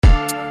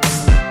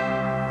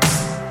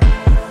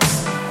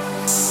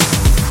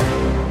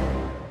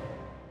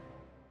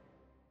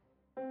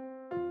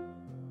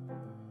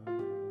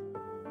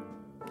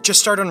just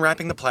start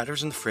unwrapping the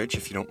platters in the fridge,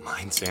 if you don't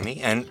mind, Sammy,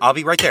 and I'll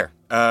be right there.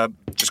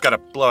 Just gotta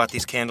blow out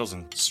these candles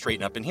and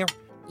straighten up in here.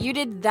 You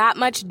did that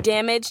much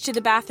damage to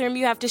the bathroom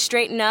you have to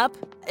straighten up?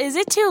 Is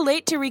it too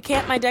late to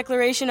recant my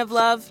declaration of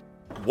love?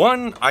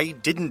 One, I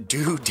didn't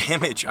do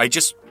damage. I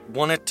just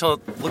want it to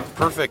look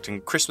perfect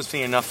and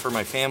Christmassy enough for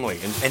my family.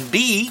 And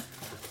B,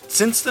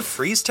 since the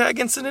freeze tag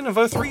incident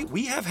of 03,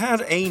 we have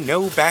had a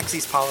no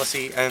backsies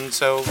policy, and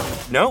so,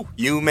 no,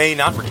 you may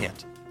not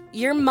recant.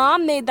 Your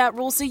mom made that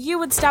rule so you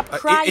would stop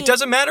crying. It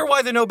doesn't matter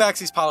why the no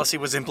backsies policy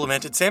was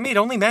implemented, Sammy. It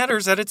only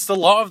matters that it's the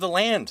law of the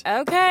land.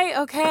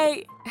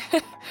 Okay.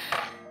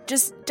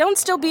 Just don't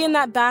still be in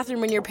that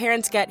bathroom when your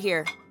parents get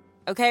here.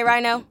 Okay,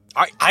 Rhino?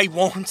 I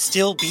won't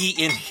still be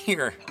in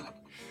here.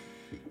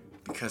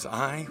 Because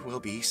I will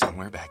be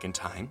somewhere back in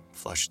time,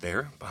 flushed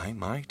there by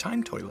my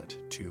time toilet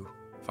to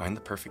find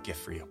the perfect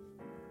gift for you.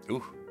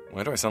 Ooh,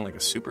 why do I sound like a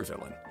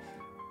supervillain?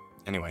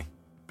 Anyway,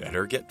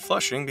 better get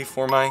flushing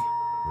before my...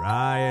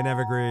 Ryan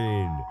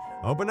Evergreen,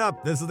 open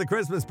up. This is the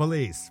Christmas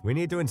police. We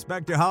need to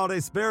inspect your holiday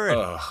spirit.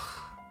 Ugh,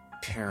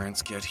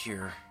 parents get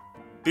here.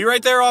 Be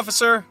right there,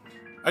 officer.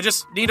 I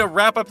just need to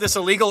wrap up this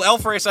illegal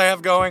elf race I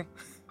have going.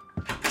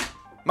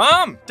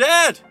 Mom,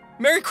 Dad,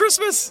 Merry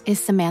Christmas. Is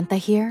Samantha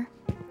here?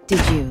 Did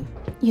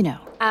you know?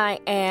 I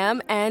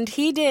am, and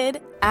he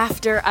did,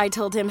 after I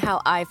told him how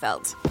I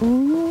felt.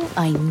 Ooh,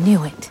 I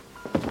knew it.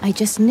 I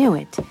just knew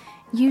it.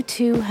 You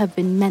two have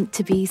been meant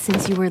to be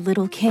since you were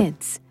little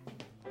kids.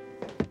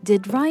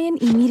 Did Ryan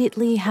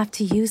immediately have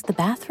to use the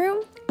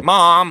bathroom?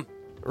 Mom!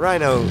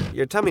 Rhino,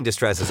 your tummy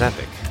distress is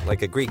epic,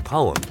 like a Greek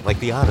poem, like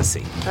the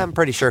Odyssey. I'm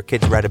pretty sure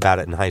kids read about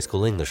it in high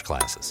school English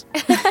classes.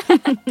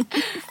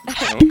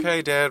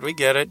 Okay, Dad, we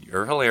get it.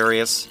 You're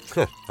hilarious.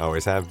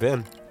 Always have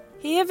been.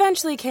 He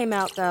eventually came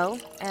out, though,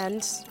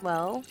 and,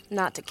 well,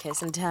 not to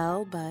kiss and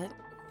tell, but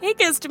he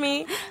kissed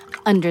me.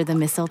 Under the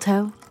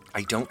mistletoe?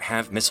 I don't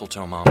have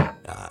mistletoe, Mom.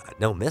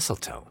 No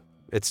mistletoe.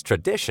 It's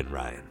tradition,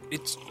 Ryan.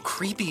 It's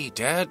creepy,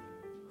 Dad.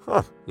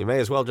 Huh, you may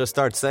as well just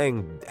start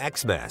saying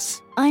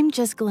Xmas. I'm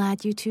just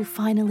glad you two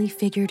finally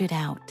figured it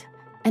out.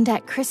 And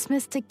at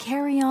Christmas to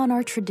carry on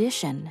our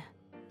tradition.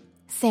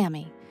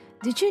 Sammy,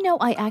 did you know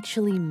I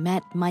actually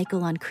met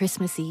Michael on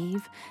Christmas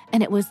Eve,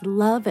 and it was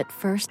love at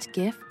first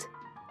gift?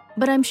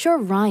 But I'm sure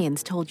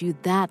Ryan's told you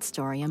that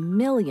story a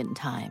million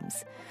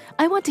times.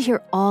 I want to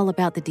hear all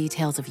about the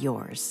details of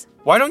yours.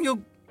 Why don't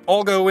you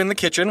all go in the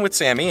kitchen with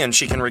Sammy and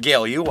she can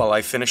regale you while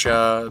I finish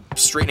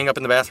straightening up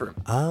in the bathroom?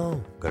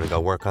 Oh, gonna go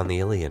work on the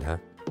Iliad, huh?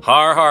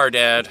 Har har,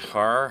 Dad.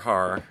 Har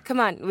har. Come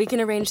on, we can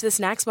arrange the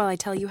snacks while I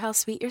tell you how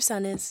sweet your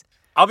son is.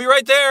 I'll be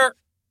right there.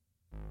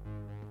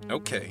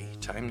 Okay,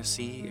 time to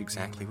see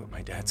exactly what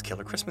my dad's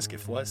killer Christmas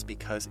gift was,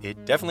 because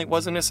it definitely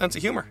wasn't his sense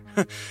of humor.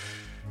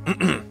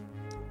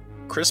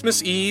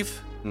 Christmas Eve,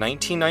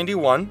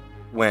 1991,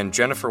 when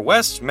Jennifer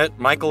West met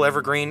Michael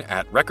Evergreen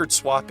at Record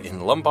Swap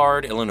in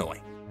Lombard,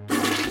 Illinois.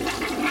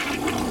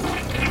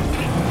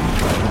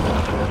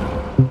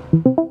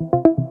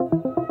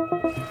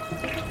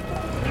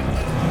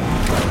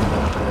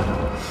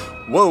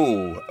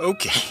 Whoa,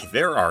 okay,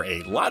 there are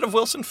a lot of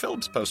Wilson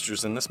Phillips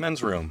posters in this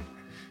men's room.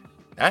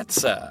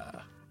 That's,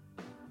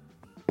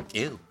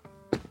 ew.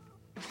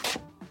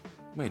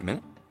 Wait a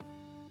minute.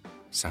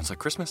 Sounds like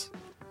Christmas.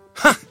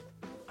 Huh,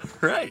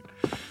 right.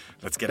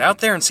 Let's get out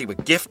there and see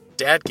what gift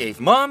Dad gave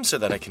Mom so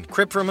that I can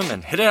crib from him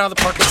and hit it out of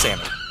the park with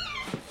Sammy.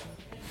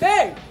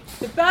 Hey,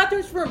 the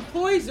bathroom's for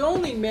employees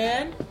only,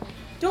 man.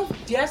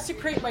 Don't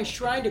desecrate my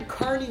shrine to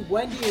Carney,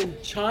 Wendy,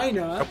 and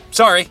China. Oh,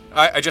 sorry,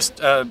 I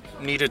just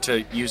needed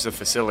to use the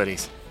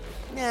facilities.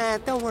 Nah,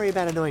 don't worry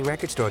about Annoying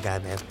Record Store Guy,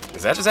 man.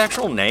 Is that his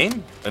actual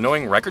name?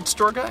 Annoying Record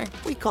Store Guy?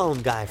 We call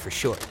him Guy for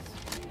short.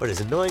 But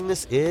his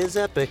annoyingness is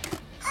epic.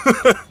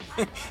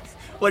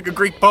 Like a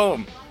Greek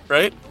poem,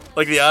 right?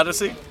 Like the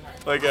Odyssey?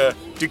 Like,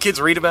 do kids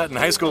read about in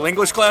high school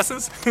English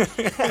classes?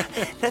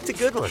 That's a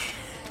good one.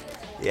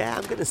 Yeah,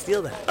 I'm gonna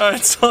steal that.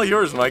 It's all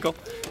yours, Michael.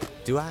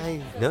 Do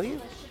I know you?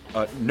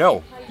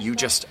 No. You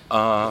just,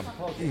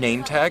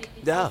 name tag?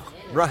 Oh,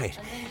 right.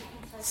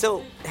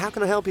 So, how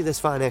can I help you this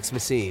fine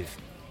Xmas Eve?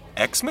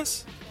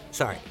 Xmas?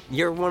 Sorry,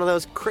 you're one of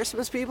those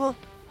Christmas people?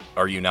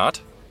 Are you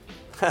not?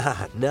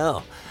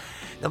 No.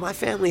 Now, my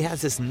family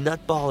has this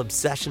nutball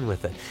obsession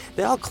with it.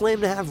 They all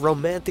claim to have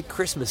romantic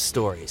Christmas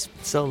stories.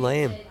 It's so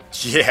lame.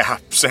 Yeah,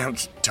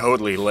 sounds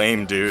totally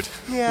lame, dude.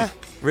 Yeah.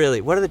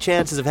 Really, what are the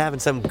chances of having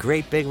some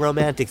great big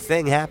romantic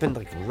thing happen,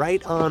 like,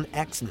 right on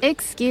Xmas?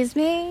 Excuse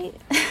me?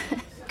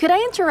 Could I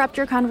interrupt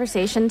your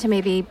conversation to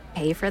maybe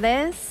pay for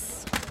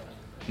this?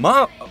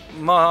 My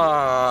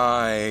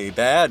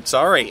bad.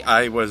 Sorry.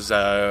 I was,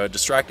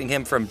 distracting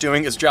him from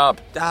doing his job.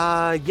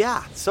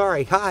 Yeah.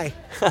 Sorry. Hi.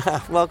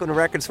 Welcome to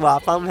Record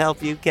Swap. I'll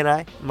help you. Can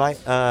I?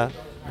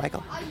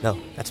 Michael? No,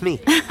 that's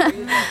me.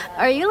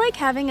 Are you, like,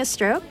 having a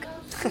stroke?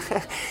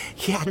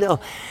 Yeah,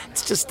 no.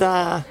 It's just,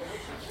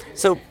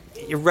 So,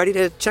 you're ready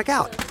to check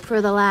out?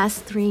 For the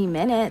last 3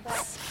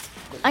 minutes.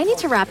 I need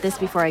to wrap this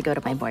before I go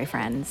to my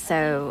boyfriend,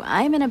 so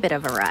I'm in a bit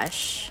of a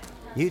rush.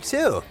 You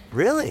too?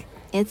 Really?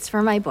 It's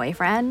for my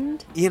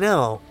boyfriend. You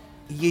know,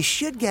 You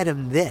should get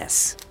him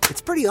this.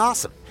 It's pretty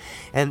awesome.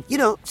 And,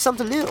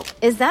 something new.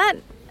 Is that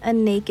a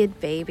naked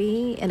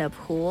baby in a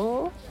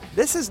pool?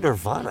 This is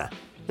Nirvana.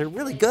 They're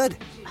really good.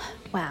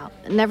 Wow,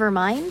 never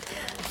mind.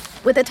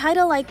 With a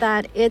title like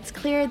that, it's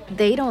clear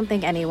they don't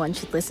think anyone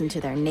should listen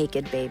to their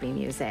naked baby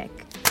music.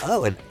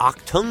 Oh, an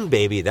Achtung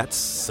Baby. That's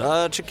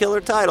such a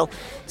killer title.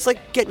 It's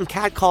like getting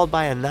catcalled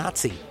by a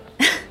Nazi.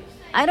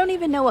 I don't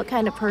even know what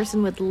kind of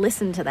person would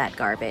listen to that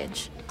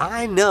garbage.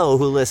 I know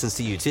who listens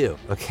to U2,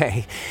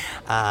 okay?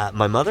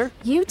 My mother?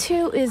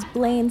 U2 is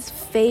Blaine's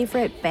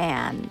favorite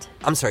band.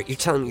 I'm sorry, you're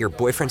telling me your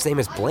boyfriend's name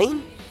is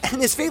Blaine?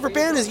 And his favorite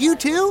band is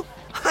U2?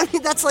 I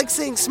mean, that's like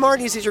saying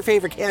Smarties is your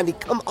favorite candy.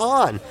 Come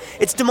on.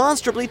 It's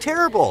demonstrably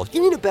terrible.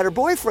 You need a better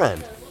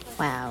boyfriend.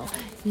 Wow,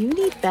 you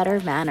need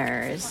better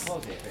manners.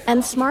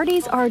 And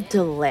Smarties are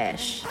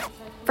delish.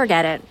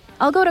 Forget it.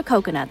 I'll go to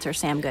Coconuts or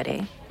Sam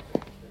Goody.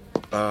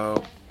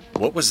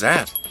 What was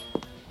that?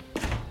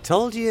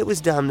 Told you it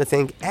was dumb to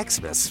think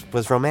Xmas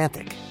was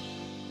romantic.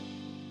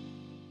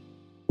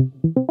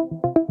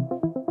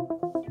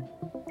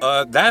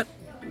 That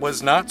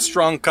was not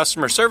strong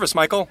customer service,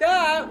 Michael.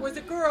 That was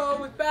a girl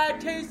with bad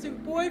taste in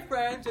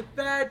boyfriends with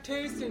bad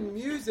taste in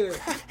music.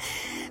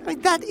 I mean,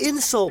 that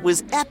insult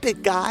was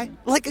epic, guy.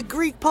 Like a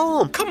Greek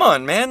poem. Come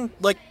on, man.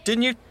 Like,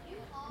 didn't you,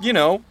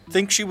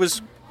 think she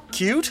was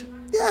cute?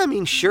 Yeah, I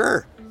mean,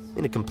 sure.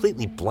 In a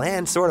completely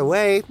bland sort of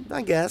way,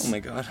 I guess. Oh my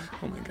god.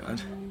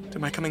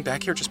 Am I coming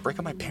back here just break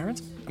up my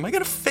parents? Am I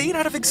gonna fade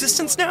out of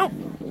existence now?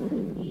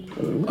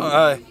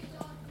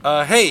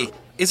 Hey,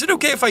 is it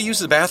okay if I use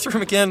the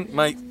bathroom again?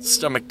 My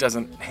stomach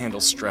doesn't handle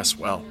stress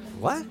well.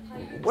 What?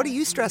 What are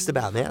you stressed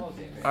about, man?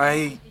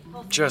 I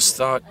just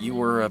thought you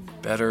were a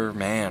better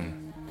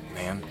man.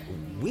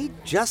 We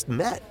just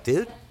met,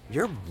 dude.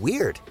 You're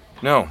weird.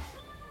 No.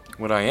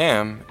 What I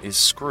am is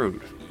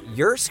screwed.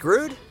 You're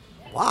screwed?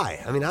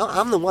 Why? I mean,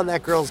 I'm the one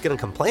that girl's gonna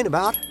complain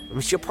about. I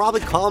mean, she'll probably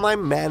call my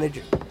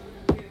manager.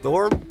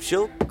 Or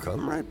she'll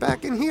come right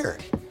back in here.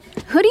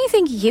 Who do you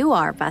think you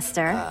are,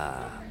 Buster?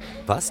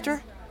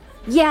 Buster?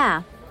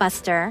 Yeah,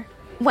 Buster.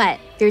 What,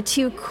 you're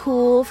too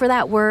cool for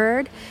that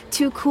word?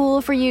 Too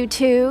cool for you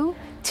too?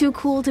 Too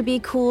cool to be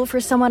cool for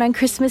someone on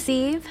Christmas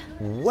Eve?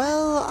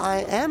 Well,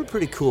 I am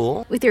pretty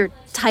cool. With your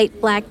tight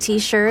black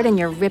t-shirt and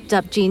your ripped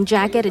up jean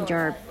jacket and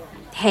your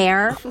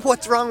hair?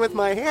 What's wrong with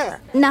my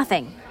hair?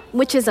 Nothing,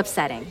 which is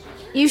upsetting.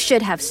 You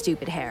should have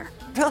stupid hair.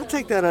 I'll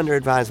take that under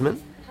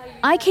advisement.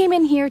 I came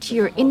in here to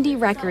your indie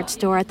record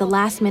store at the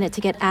last minute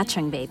to get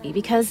Achtung Baby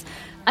because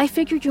I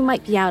figured you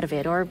might be out of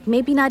it or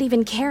maybe not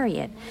even carry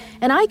it.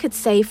 And I could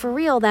say for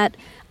real that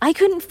I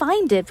couldn't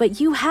find it, but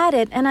you had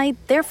it and I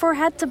therefore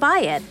had to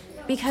buy it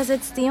because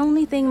it's the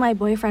only thing my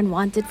boyfriend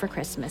wanted for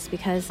Christmas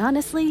because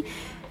honestly,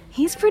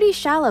 he's pretty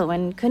shallow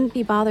and couldn't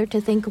be bothered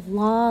to think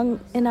long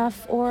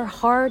enough or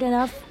hard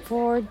enough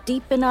or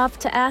deep enough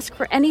to ask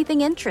for anything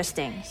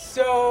interesting.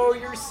 So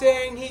you're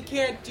saying he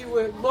can't do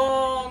it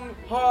long,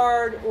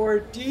 hard, or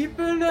deep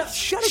enough?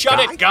 Shut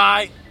it,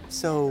 guy!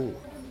 So,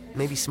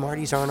 maybe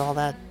Smarties aren't all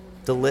that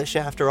delish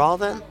after all,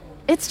 then?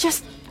 It's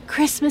just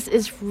Christmas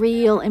is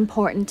real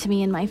important to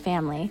me and my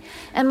family,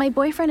 and my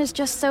boyfriend is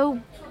just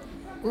so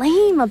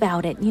lame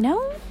about it, you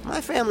know?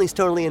 My family's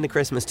totally into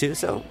Christmas, too,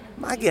 so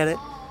I get it.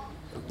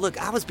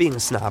 Look, I was being a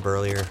snob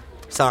earlier.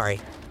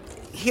 Sorry.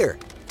 Here,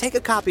 take a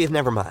copy of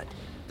Nevermind.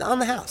 On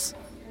the house.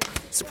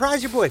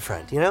 Surprise your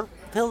boyfriend,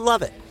 He'll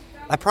love it.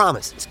 I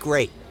promise, it's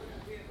great.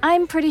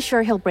 I'm pretty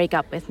sure he'll break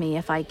up with me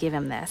if I give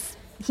him this.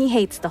 He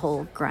hates the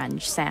whole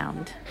grunge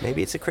sound.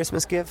 Maybe it's a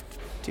Christmas gift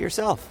to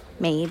yourself.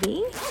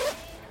 Maybe.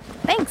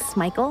 Thanks,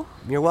 Michael.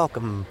 You're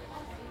welcome,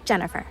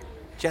 Jennifer.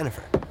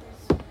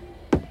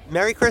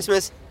 Merry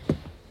Christmas.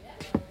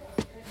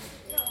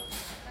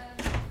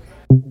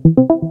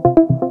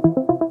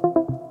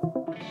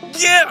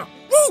 Yeah!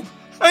 Woo!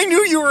 I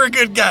knew you were a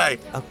good guy.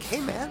 Okay,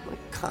 man.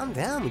 Calm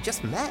down. We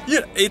just met.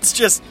 Yeah, it's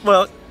just,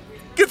 well,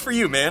 good for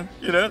you, man.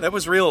 That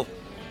was real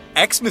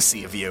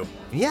Xmas-y of you.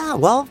 Yeah,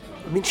 well,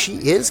 I mean, she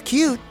is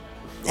cute.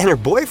 And her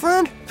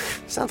boyfriend?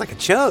 Sounds like a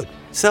chode.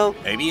 So...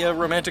 Maybe a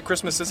romantic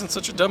Christmas isn't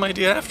such a dumb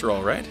idea after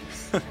all, right?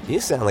 You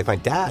sound like my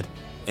dad.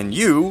 And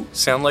you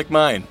sound like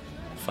mine.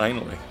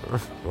 Finally.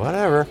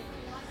 Whatever.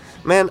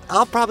 Man,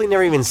 I'll probably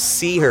never even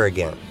see her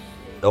again.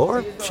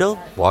 Or she'll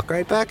walk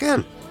right back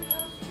in.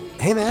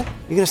 Hey, man,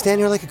 you gonna stand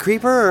here like a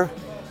creeper, or...?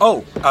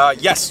 Oh,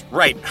 yes,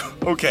 right.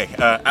 Okay,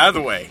 out of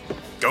the way.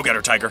 Go get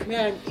her, Tiger.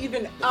 Man,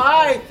 even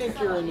I think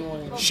you're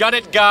annoying. Shut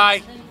it,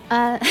 guy.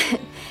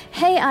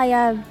 Hey,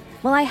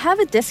 I have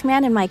a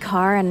Discman in my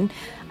car, and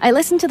I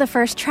listened to the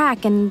first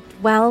track, and,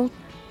 well...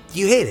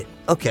 You hate it?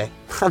 Okay.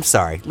 I'm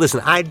sorry.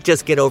 Listen, I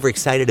just get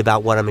overexcited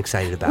about what I'm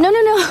excited about. No.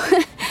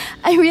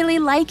 I really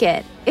like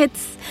it.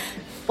 It's...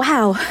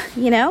 wow,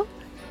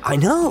 I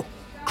know.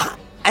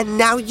 And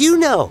now you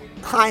know.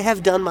 I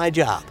have done my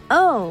job.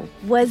 Oh,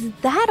 was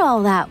that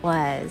all that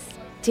was?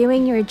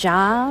 Doing your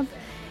job?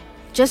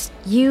 Just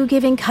you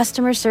giving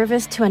customer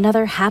service to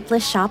another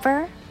hapless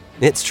shopper?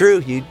 It's true,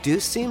 you do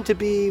seem to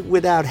be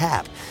without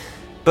hap.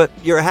 But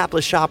you're a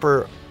hapless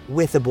shopper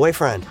with a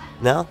boyfriend,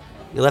 no?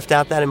 You left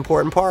out that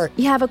important part.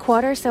 You have a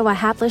quarter so a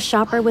hapless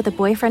shopper with a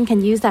boyfriend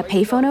can use that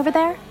payphone over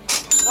there?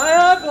 I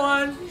have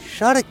one.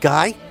 Shut it,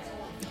 guy.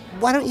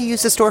 Why don't you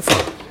use the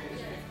storefront?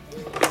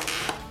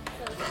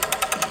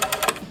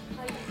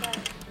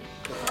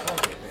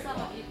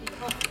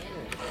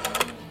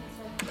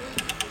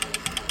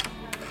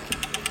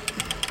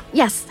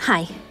 Yes,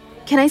 hi.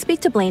 Can I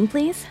speak to Blaine,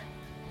 please?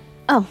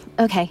 Oh,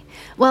 okay.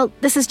 Well,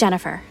 this is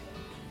Jennifer.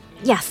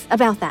 Yes,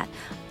 about that.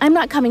 I'm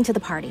not coming to the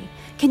party.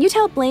 Can you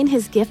tell Blaine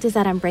his gift is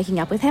that I'm breaking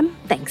up with him?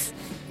 Thanks.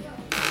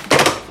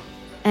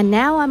 And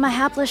now I'm a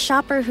hapless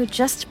shopper who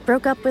just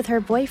broke up with her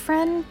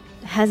boyfriend,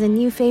 has a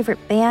new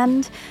favorite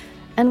band,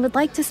 and would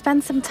like to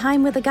spend some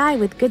time with a guy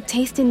with good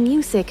taste in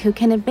music who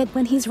can admit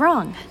when he's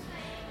wrong.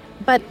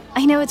 But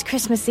I know it's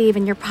Christmas Eve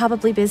and you're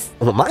probably busy.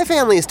 Well, my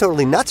family is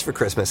totally nuts for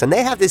Christmas, and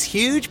they have this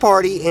huge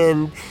party,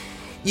 and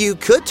you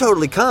could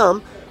totally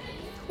come.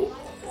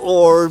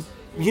 Or,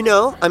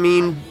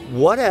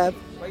 whatever.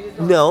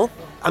 No,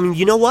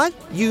 you know what?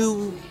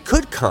 You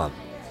could come.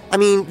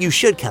 You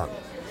should come.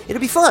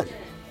 It'll be fun.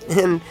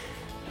 And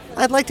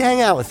I'd like to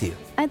hang out with you.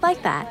 I'd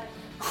like that.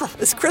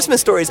 This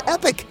Christmas story is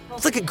epic.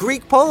 It's like a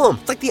Greek poem.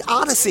 It's like the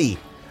Odyssey.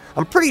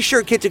 I'm pretty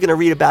sure kids are going to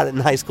read about it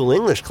in high school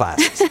English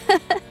classes.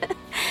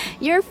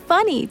 You're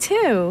funny,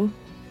 too.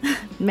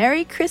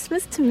 Merry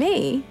Christmas to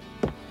me.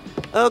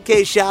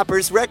 Okay,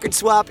 shoppers, Record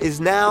Swap is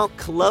now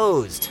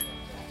closed.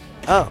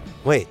 Oh,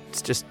 wait,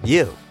 it's just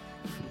you.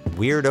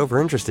 Weird,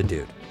 overinterested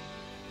dude.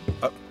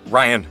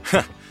 Ryan.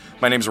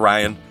 My name's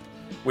Ryan,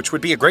 which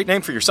would be a great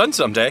name for your son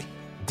someday.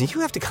 Do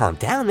you have to calm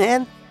down,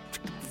 man?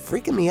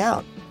 Freaking me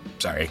out.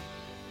 Sorry.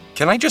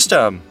 Can I just,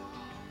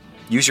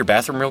 use your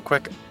bathroom real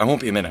quick? I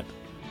won't be a minute.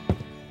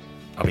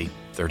 I'll be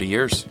 30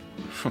 years.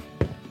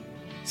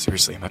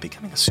 Seriously, am I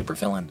becoming a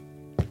supervillain?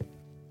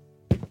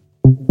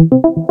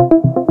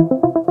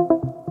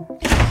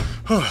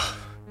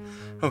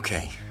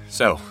 Okay,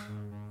 so,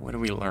 what do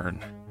we learn?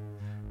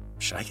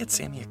 Should I get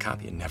Sammy a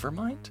copy of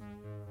Nevermind?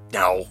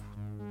 No,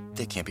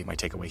 they can't be my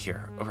takeaway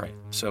here. All right,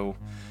 so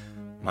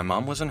my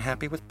mom was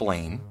unhappy with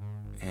Blaine,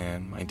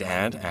 and my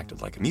dad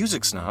acted like a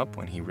music snob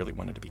when he really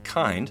wanted to be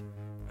kind,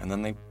 and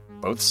then they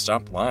both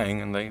stopped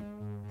lying and they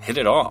hit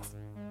it off.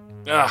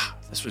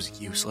 This was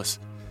useless.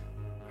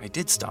 I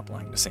did stop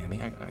lying to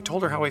Sammy. I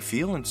told her how I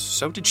feel, and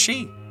so did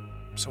she.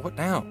 So what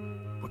now?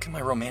 What can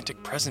my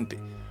romantic present be?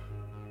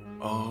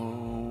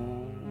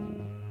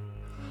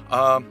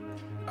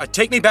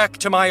 Take me back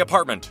to my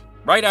apartment,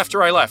 right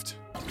after I left.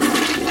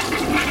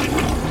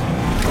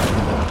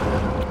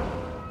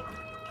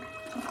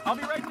 I'll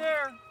be right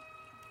there.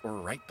 Or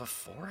right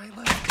before I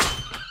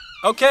left?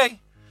 Okay.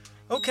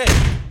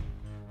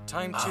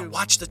 Time to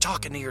watch the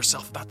talking to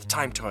yourself about the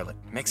time toilet.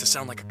 It makes us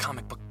sound like a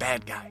comic book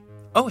bad guy.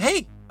 Oh,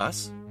 hey,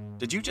 us.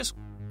 Did you just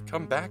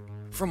come back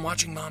from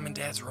watching Mom and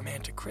Dad's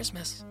romantic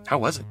Christmas? How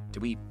was it?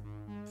 Did we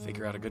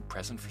figure out a good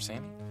present for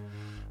Sammy?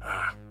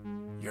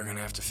 You're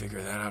gonna have to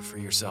figure that out for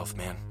yourself,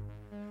 man.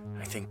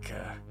 I think,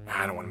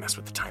 I don't want to mess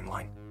with the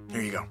timeline.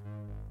 Here you go.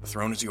 The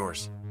throne is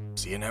yours.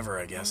 See you never,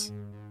 I guess.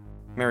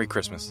 Merry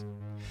Christmas.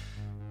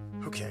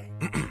 Okay.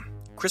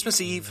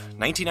 Christmas Eve,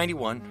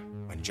 1991,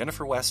 when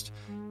Jennifer West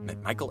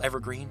met Michael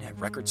Evergreen at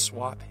Record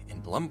Swap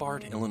in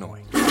Lombard,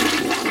 Illinois.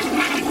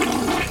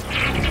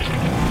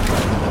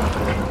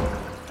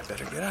 I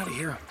better get out of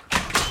here.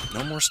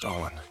 No more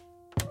stalling.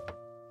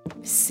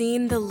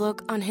 Seen the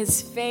look on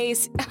his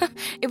face.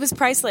 It was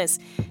priceless.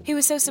 He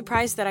was so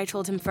surprised that I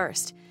told him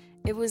first.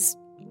 It was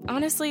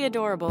honestly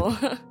adorable.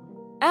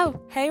 Oh,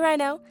 hey,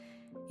 Rhino.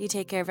 You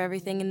take care of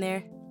everything in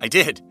there? I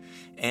did.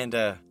 And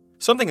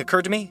something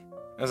occurred to me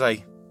as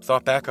I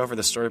thought back over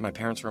the story of my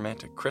parents'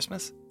 romantic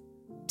Christmas.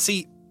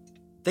 See,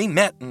 they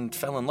met and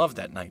fell in love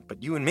that night,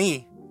 but you and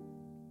me,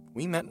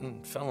 we met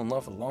and fell in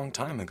love a long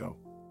time ago.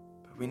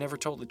 But we never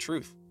told the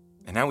truth.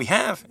 And now we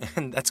have,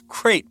 and that's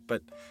great,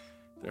 but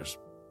there's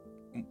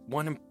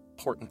one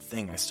important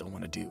thing I still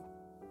want to do.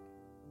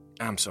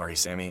 I'm sorry,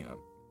 Sammy. I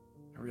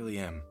really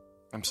am.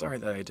 I'm sorry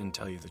that I didn't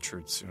tell you the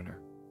truth sooner.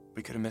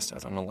 We could have missed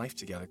out on a life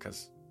together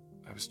because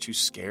I was too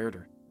scared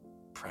or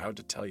proud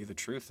to tell you the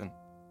truth, and,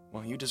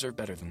 well, you deserve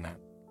better than that.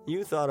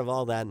 You thought of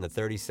all that in the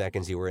 30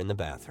 seconds you were in the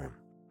bathroom.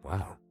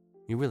 Wow.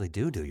 You really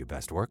do your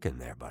best work in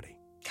there, buddy.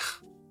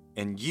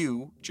 And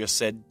you just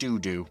said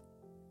doo-doo.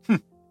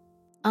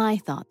 I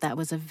thought that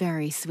was a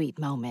very sweet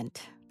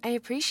moment. I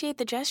appreciate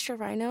the gesture,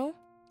 Rhino.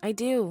 I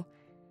do.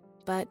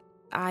 But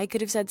I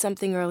could have said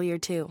something earlier,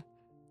 too.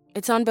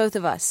 It's on both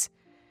of us.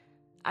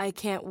 I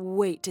can't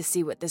wait to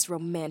see what this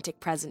romantic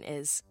present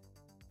is.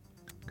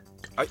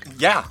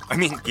 Yeah.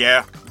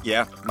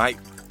 My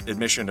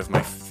admission of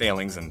my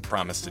failings and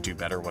promise to do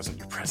better wasn't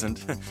your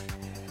present.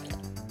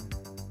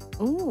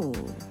 Ooh,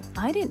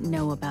 I didn't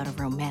know about a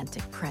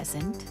romantic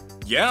present.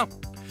 Yeah,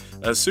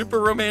 a super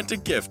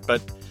romantic gift,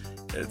 but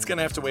it's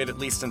gonna have to wait at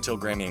least until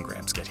Grammy and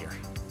Gramps get here.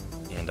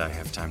 And I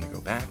have time to go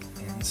back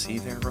and see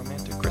their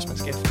romantic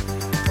Christmas gift.